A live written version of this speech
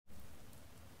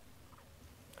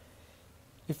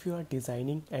If you are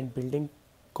designing and building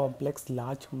complex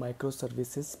large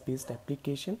microservices based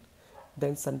application,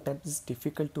 then sometimes it's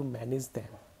difficult to manage them.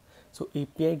 So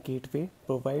API Gateway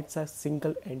provides a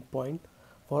single endpoint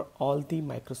for all the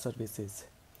microservices.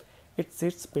 It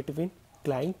sits between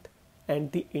client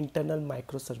and the internal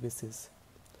microservices.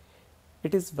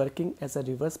 It is working as a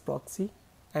reverse proxy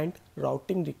and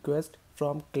routing requests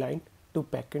from client to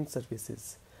backend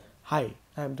services. Hi,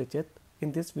 I am Rajat.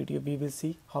 In this video, we will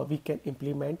see how we can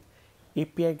implement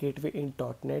API Gateway in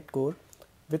 .NET Core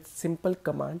with simple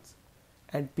commands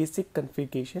and basic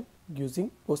configuration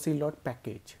using Ocelot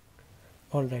package.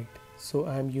 Alright, so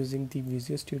I am using the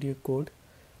Visual Studio Code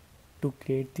to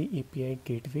create the API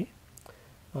Gateway.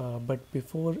 But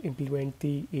before implement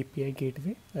the API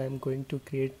Gateway, I am going to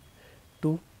create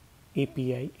two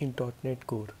API in .NET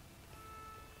Core.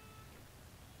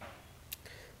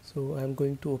 So I am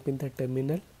going to open the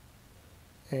terminal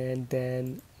and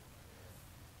then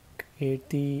create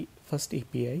the first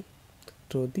API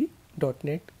through the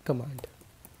 .NET command.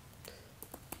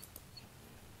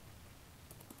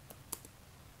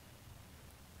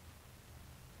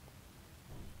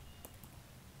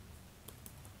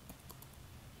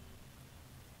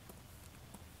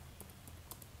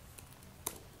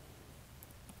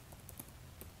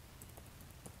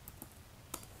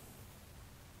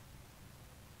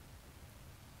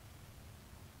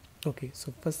 Okay,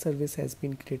 so first service has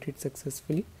been created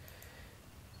successfully.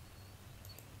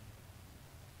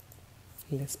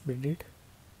 Let's build it.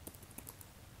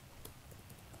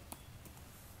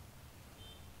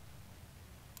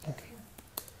 Okay.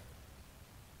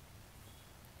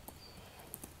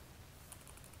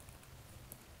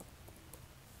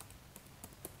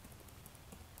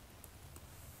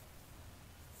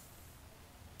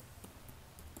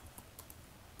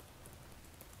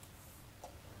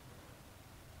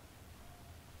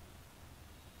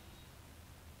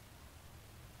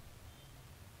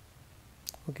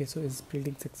 Okay, so it's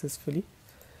building successfully,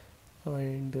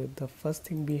 and the first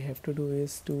thing we have to do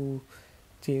is to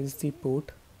change the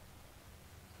port.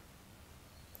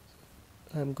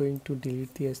 I'm going to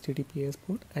delete the HTTPS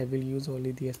port. I will use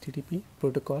only the HTTP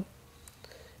protocol,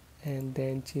 and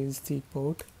then change the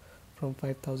port from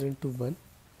 5000 to 1.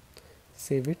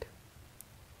 Save it,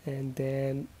 and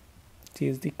then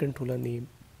change the controller name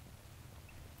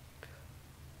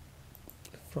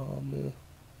from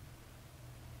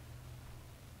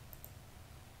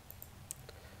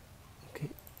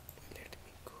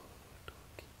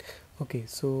okay,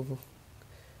 so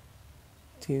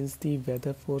change the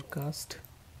weather forecast,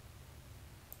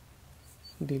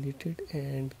 delete it,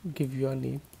 and give your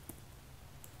name.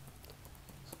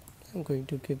 I'm going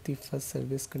to give the first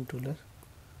service controller,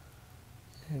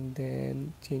 and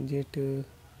then change it to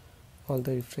all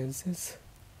the references.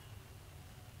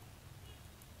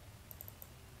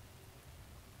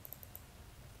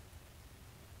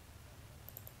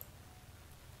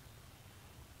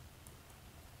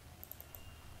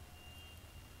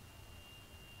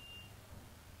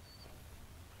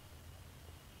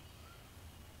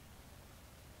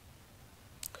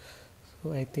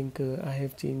 So I think I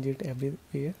have changed it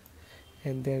everywhere,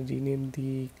 and then rename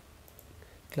the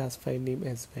class file name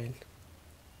as well.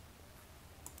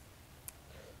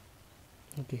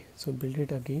 Okay, so build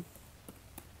it again.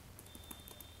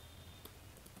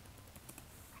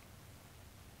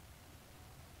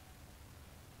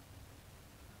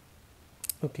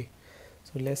 Okay,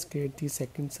 so let's create the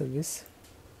second service.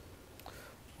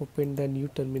 Open the new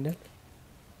terminal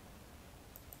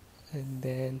and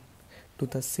then do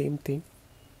the same thing.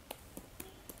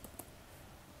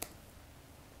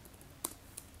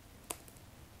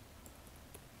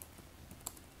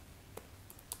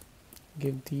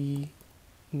 Give the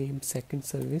name second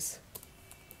service.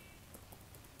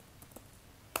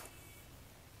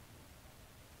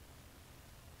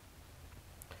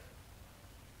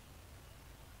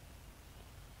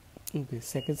 Okay,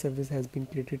 second service has been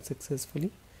created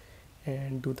successfully,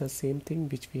 and do the same thing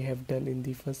which we have done in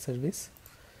the first service.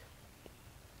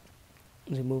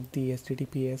 Remove the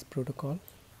HTTPS protocol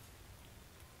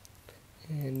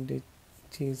and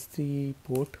change the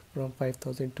port from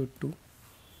 5000 to 2.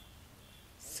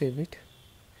 Save it,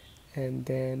 and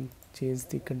then change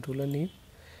the controller name.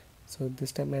 So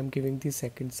this time I am giving the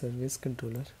second service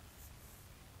controller.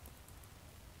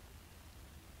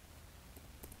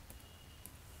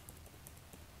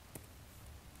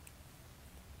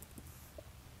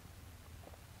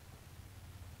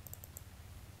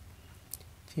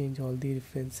 Change all the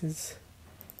references.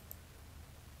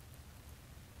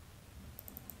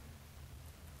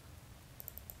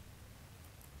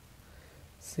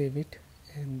 Save it,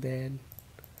 and then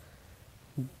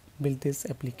build this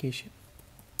application.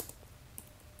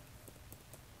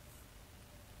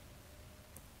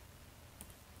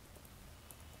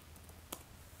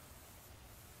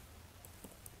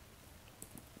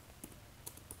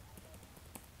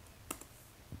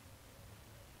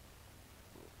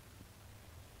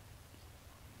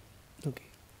 Okay,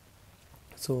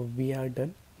 so we are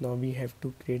done. Now we have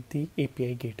to create the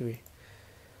API gateway.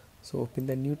 So open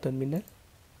the new terminal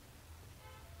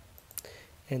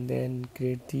and then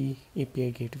create the API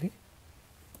gateway.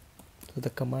 So the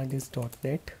command is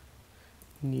 .NET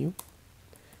new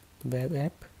web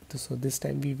app. So this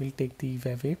time we will take the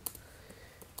web app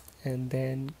and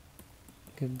then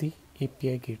give the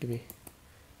API gateway.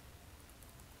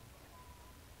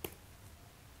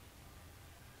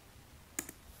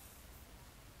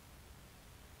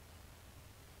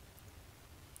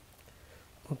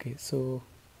 Okay, so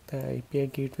the API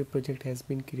gateway project has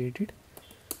been created.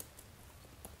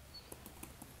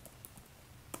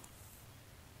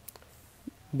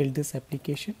 Build this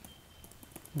application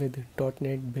with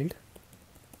 .NET build.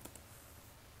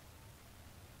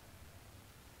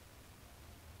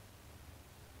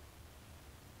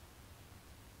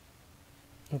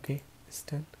 Okay, it's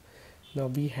done. Now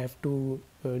we have to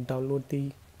download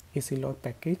the Ocelot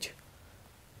package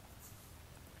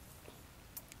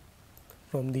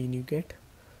from the NuGet.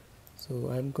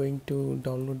 So I'm going to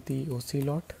download the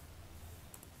Ocelot.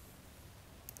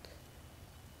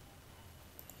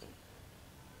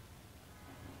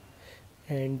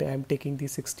 And I'm taking the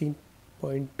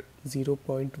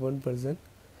 16.0.1 version.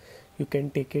 You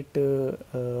can take it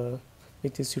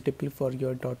which is suitable for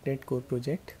your .NET Core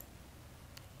project.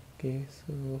 Okay,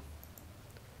 so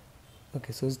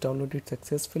it's downloaded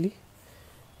successfully.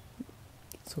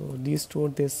 So restore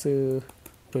this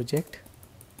project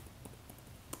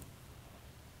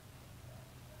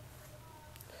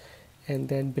and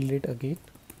then build it again.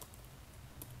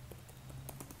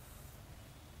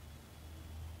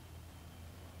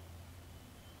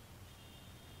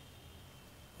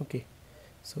 Okay,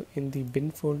 so in the bin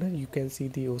folder you can see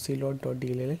the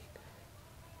ocelot.dll.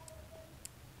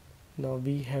 Now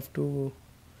we have to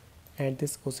add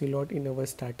this Ocelot in our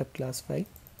startup class file.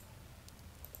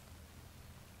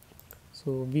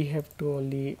 So we have to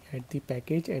only add the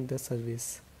package and the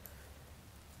service.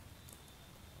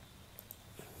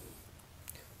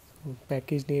 So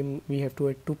package name, we have to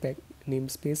add two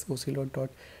namespace,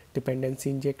 ocelot.dependency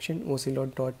injection,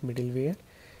 ocelot.middleware,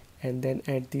 and then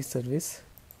add the service.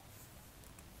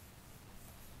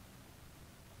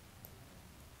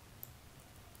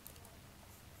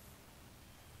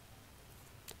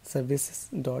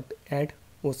 Services.add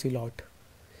Ocelot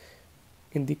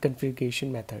in the configuration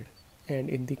method, and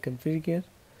in the configure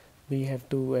we have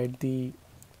to add the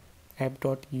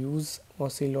app.use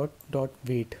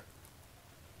ocelot.wait.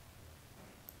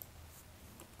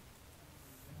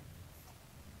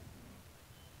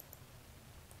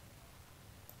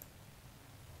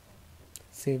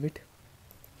 Save it,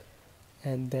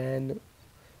 and then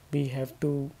we have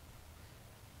to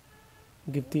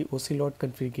give the Ocelot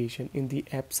configuration in the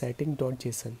app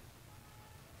setting.json.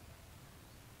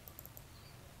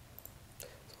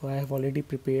 So I have already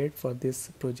prepared for this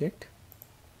project.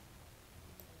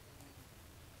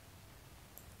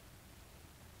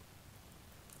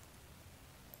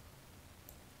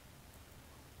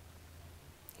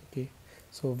 Okay,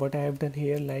 so what I have done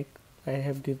here, like I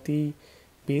have give the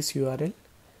base URL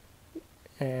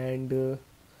and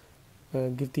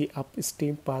give the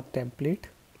upstream path template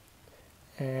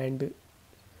and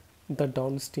the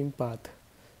downstream path.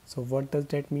 So what does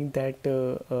that mean? That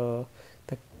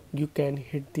you can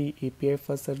hit the API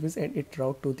first service and it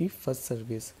route to the first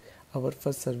service, our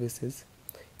first services,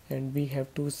 and we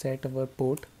have to set our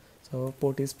port. So our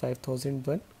port is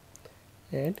 5001,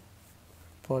 and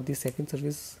for the second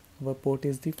service our port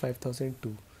is the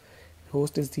 5002.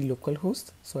 Host is the local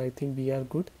host, so I think we are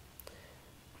good.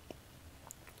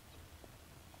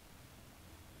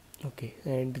 Okay,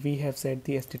 and we have set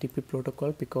the HTTP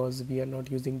protocol because we are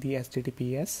not using the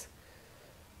HTTPS.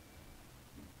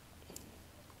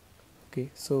 Okay,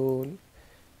 so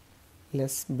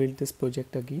let's build this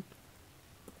project again.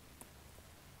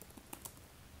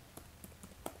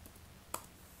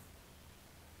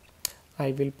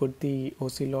 I will put the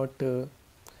Ocelot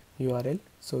URL,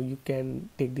 so you can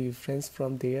take the reference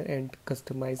from there and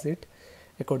customize it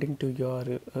according to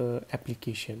your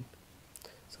application.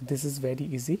 So this is very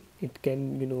easy. It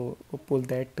can pull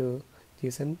that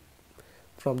JSON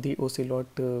from the Ocelot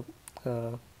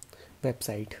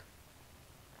website.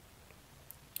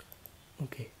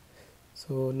 Okay,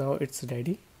 so now it's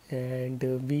ready, and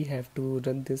we have to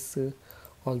run this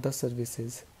all the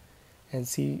services and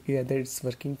see whether it's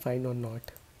working fine or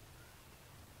not.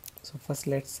 So first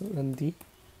let's run the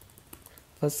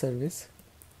first service.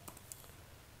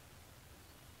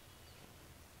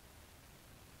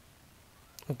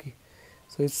 Okay,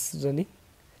 so it's running,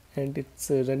 and it's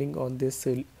running on this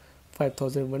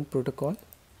 5001 protocol.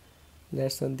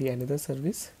 Let's run the another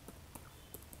service.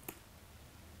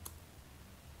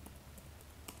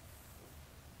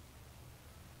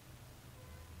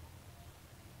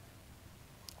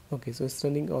 Okay, so it's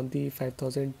running on the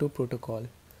 5002 protocol.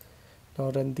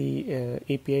 Now run the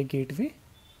API gateway.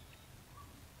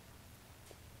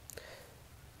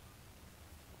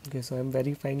 Okay, so I'm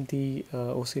verifying the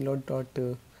Ocelot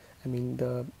the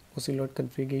Ocelot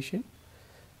configuration,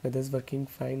 whether it's working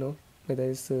fine or whether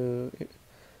it's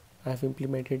I have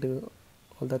implemented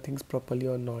all the things properly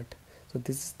or not. So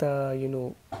this is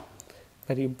the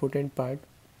very important part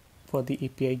for the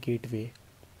API gateway.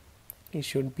 It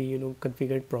should be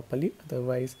configured properly,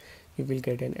 otherwise you will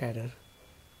get an error.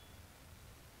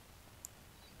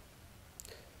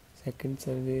 Second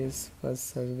service, first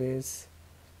service,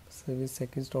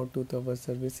 second start to the first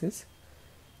services.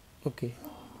 Okay,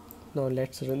 now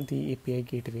let's run the API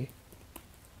gateway.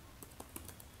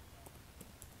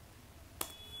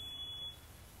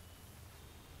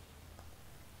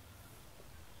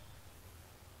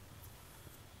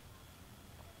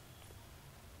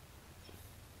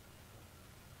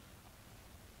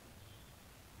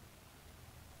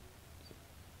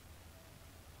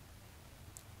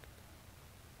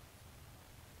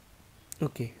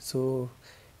 Okay, so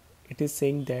it is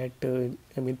saying that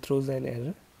throws an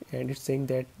error, and it's saying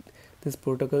that this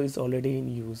protocol is already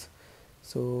in use.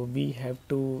 So we have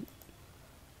to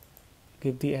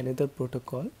give the another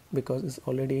protocol because it's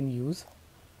already in use.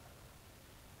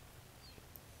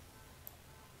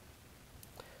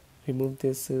 Remove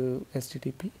this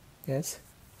HTTPS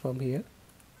from here,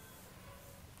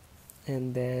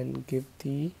 and then give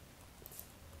the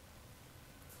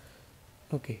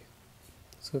okay.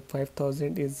 So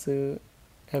 5000 is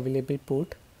available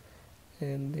port,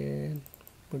 and then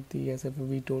put the SSL.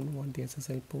 We don't want the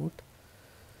SSL port.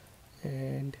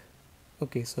 And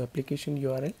okay, so application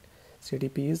URL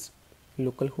HTTP is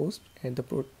localhost, and the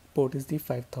port is the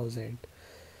 5000.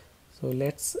 So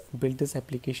let's build this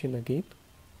application again.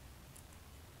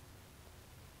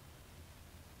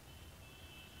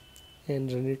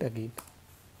 And run it again.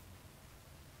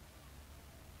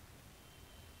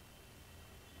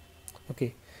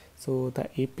 Okay, so the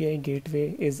API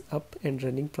gateway is up and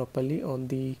running properly on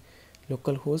the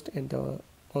localhost and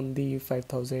on the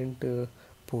 5000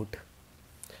 port.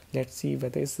 Let's see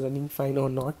whether it's running fine or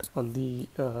not on the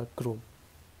Chrome.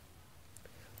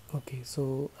 Okay,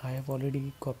 so I have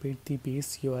already copied the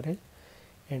base URL,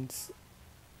 and so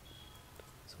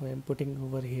I'm putting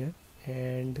over here,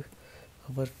 and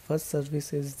our first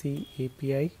service is the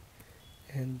API,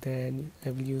 and then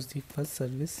I will use the first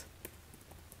service.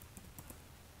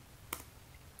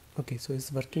 Okay, so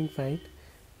it's working fine.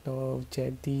 Now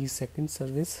check the second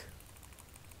service.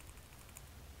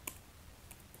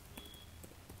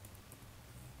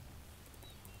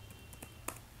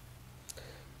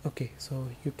 Okay, so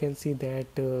you can see that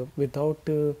without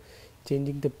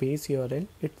changing the base URL,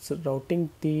 it's routing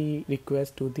the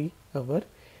request to the our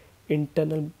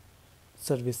internal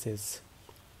services.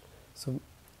 So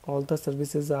all the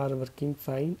services are working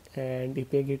fine, and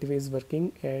API gateway is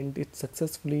working, and it's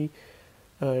successfully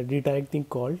redirecting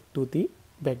call to the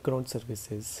background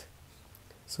services.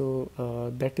 So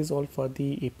that is all for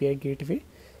the API gateway.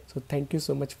 So thank you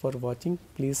so much for watching.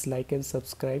 Please like and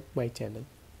subscribe my channel.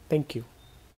 Thank you.